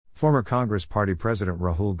Former Congress Party President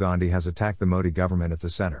Rahul Gandhi has attacked the Modi government at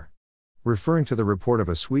the center. Referring to the report of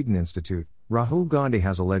a Sweden institute, Rahul Gandhi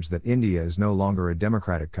has alleged that India is no longer a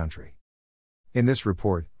democratic country. In this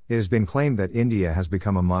report, it has been claimed that India has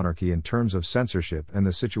become a monarchy in terms of censorship and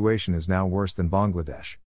the situation is now worse than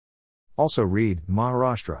Bangladesh. Also read,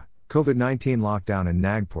 Maharashtra, COVID-19 lockdown in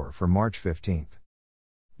Nagpur for March 15.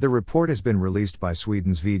 The report has been released by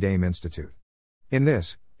Sweden's V-Dame Institute. In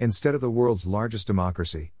this, instead of the world's largest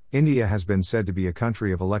democracy, India has been said to be a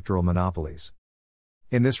country of electoral monopolies.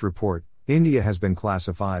 In this report, India has been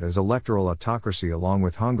classified as electoral autocracy along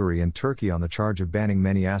with Hungary and Turkey on the charge of banning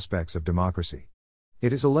many aspects of democracy.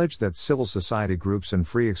 It is alleged that civil society groups and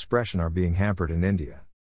free expression are being hampered in India.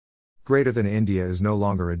 Greater than India is no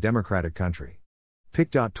longer a democratic country.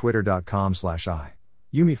 pic.twitter.com/I.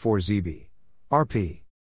 Yumi4ZB. RP.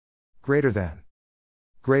 Greater than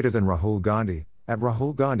Rahul Gandhi, at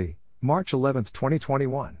Rahul Gandhi, March 11,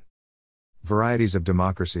 2021. Varieties of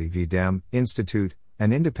Democracy V-Dem Institute,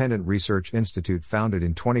 an independent research institute founded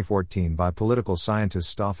in 2014 by political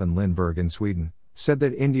scientist Staffan Lindberg in Sweden, said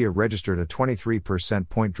that India registered a 23%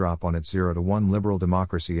 point drop on its 0 to 1 Liberal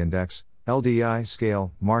Democracy Index, LDI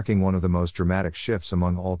scale, marking one of the most dramatic shifts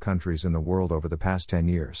among all countries in the world over the past 10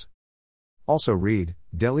 years. Also read,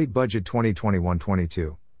 Delhi Budget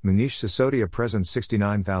 2021-22, Manish Sisodia presents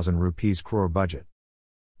 69,000 rupees crore budget.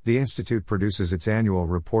 The institute produces its annual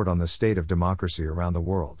report on the state of democracy around the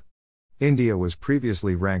world. India was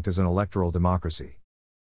previously ranked as an electoral democracy.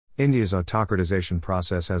 India's autocratization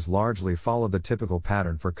process has largely followed the typical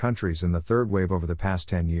pattern for countries in the third wave over the past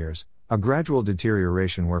 10 years, a gradual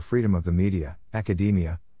deterioration where freedom of the media,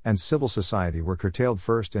 academia, and civil society were curtailed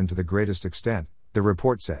first and to the greatest extent, the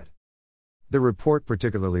report said. The report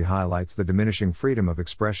particularly highlights the diminishing freedom of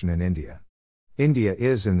expression in India. India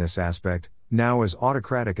is, in this aspect, now as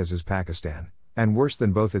autocratic as is Pakistan, and worse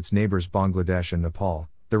than both its neighbors Bangladesh and Nepal,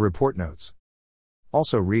 the report notes.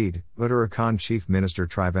 Also read, Uttarakhand Chief Minister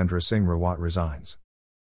Trivendra Singh Rawat resigns.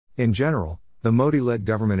 In general, the Modi-led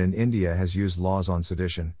government in India has used laws on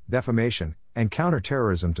sedition, defamation, and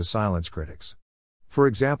counter-terrorism to silence critics. For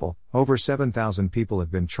example, over 7,000 people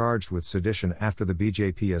have been charged with sedition after the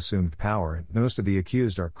BJP assumed power and most of the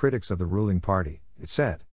accused are critics of the ruling party, it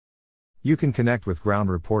said. You can connect with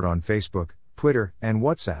Ground Report on Facebook, Twitter, and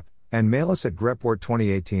WhatsApp, and mail us at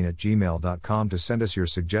greport2018@gmail.com to send us your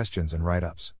suggestions and write-ups.